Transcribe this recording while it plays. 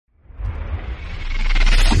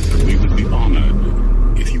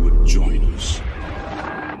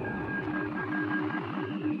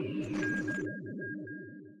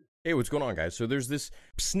Hey, what's going on, guys? So there's this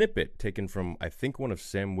snippet taken from, I think, one of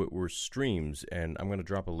Sam Witwer's streams, and I'm going to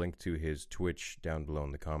drop a link to his Twitch down below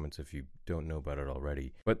in the comments if you don't know about it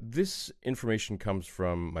already. But this information comes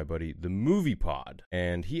from my buddy, The Movie Pod,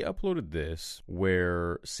 and he uploaded this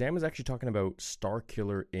where Sam is actually talking about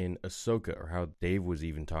Starkiller in Ahsoka, or how Dave was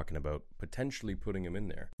even talking about potentially putting him in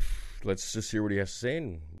there. Let's just hear what he has to say,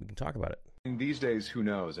 and we can talk about it. These days, who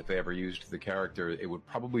knows if they ever used the character, it would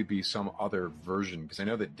probably be some other version, because I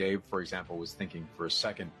know that Dave, for example, was thinking for a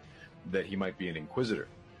second that he might be an Inquisitor,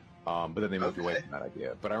 but then they moved away from that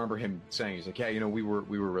idea. But I remember him saying, he's like, yeah, you know, we were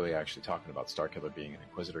really actually talking about Starkiller being an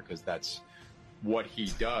Inquisitor, because that's what he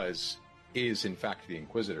does is, in fact, the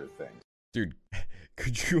Inquisitor thing. Dude,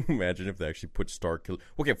 could you imagine if they actually put Starkiller...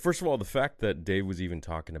 Okay, first of all, the fact that Dave was even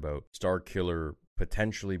talking about Starkiller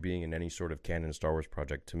potentially being in any sort of canon Star Wars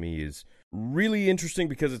project, to me, is really interesting,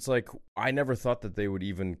 because it's like, I never thought that they would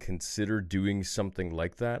even consider doing something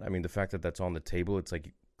like that. I mean, the fact that that's on the table, it's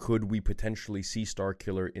like, could we potentially see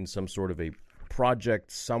Starkiller in some sort of a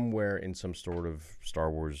project somewhere in some sort of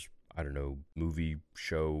Star Wars, I don't know, movie,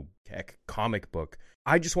 show, heck, comic book?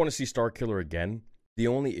 I just want to see Starkiller again. The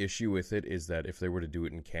only issue with it is that if they were to do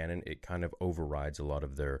it in canon, it kind of overrides a lot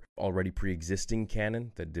of their already pre-existing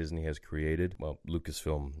canon that Disney has created. Well,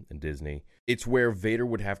 Lucasfilm and Disney. It's where Vader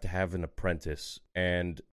would have to have an apprentice,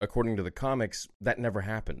 and according to the comics, that never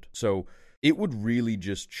happened. So it would really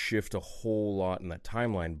just shift a whole lot in that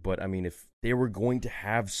timeline. But I mean, if they were going to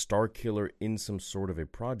have Starkiller in some sort of a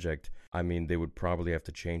project, I mean, they would probably have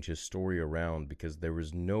to change his story around, because there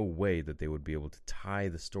was no way that they would be able to tie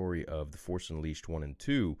the story of The Force Unleashed 1 and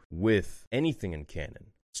 2 with anything in canon.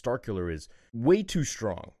 Starkiller is way too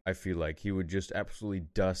strong. I feel like he would just absolutely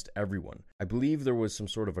dust everyone. I believe there was some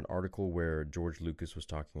sort of an article where George Lucas was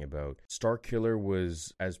talking about Starkiller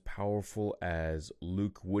was as powerful as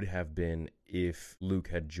Luke would have been if Luke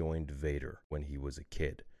had joined Vader when he was a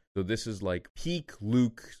kid. So this is like peak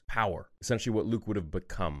Luke's power, essentially what Luke would have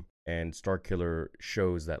become. And Starkiller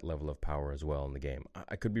shows that level of power as well in the game.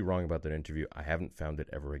 I could be wrong about that interview. I haven't found it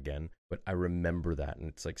ever again, but I remember that, and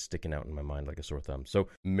it's like sticking out in my mind like a sore thumb. So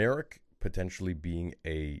Merrick potentially being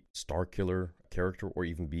a Starkiller character, or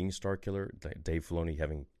even being Starkiller, Dave Filoni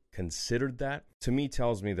having considered that, to me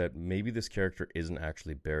tells me that maybe this character isn't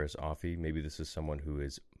actually Barriss Offee. Maybe this is someone who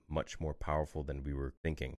is much more powerful than we were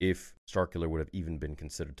thinking, if Starkiller would have even been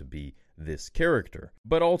considered to be this character.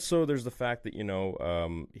 But also there's the fact that, you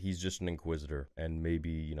know, he's just an Inquisitor, and maybe,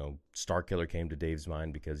 you know, Starkiller came to Dave's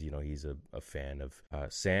mind because, you know, he's a fan of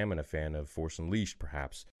Sam and a fan of Force Unleashed,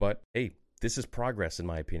 perhaps. But hey, this is progress, in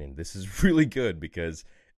my opinion. This is really good, because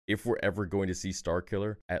if we're ever going to see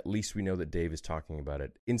Starkiller, at least we know that Dave is talking about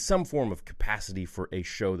it in some form of capacity for a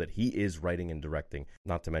show that he is writing and directing,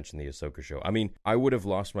 not to mention the Ahsoka show. I mean, I would have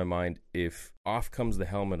lost my mind if off comes the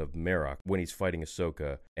helmet of Merrick when he's fighting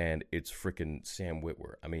Ahsoka and it's freaking Sam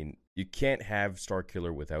Witwer. I mean, you can't have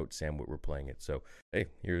Starkiller without Sam Witwer playing it. So, hey,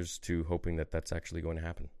 here's to hoping that that's actually going to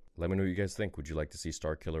happen. Let me know what you guys think. Would you like to see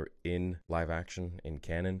Starkiller in live action, in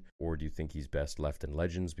canon? Or do you think he's best left in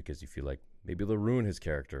Legends because you feel like maybe they'll ruin his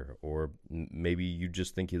character? Or maybe you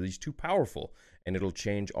just think he's too powerful and it'll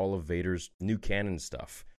change all of Vader's new canon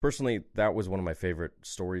stuff? Personally, that was one of my favorite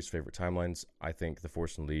stories, favorite timelines. I think The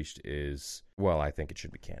Force Unleashed is, well, I think it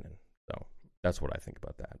should be canon. So that's what I think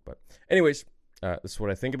about that. But anyways, this is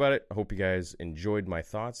what I think about it. I hope you guys enjoyed my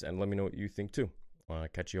thoughts, and let me know what you think too.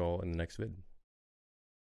 Catch you all in the next vid.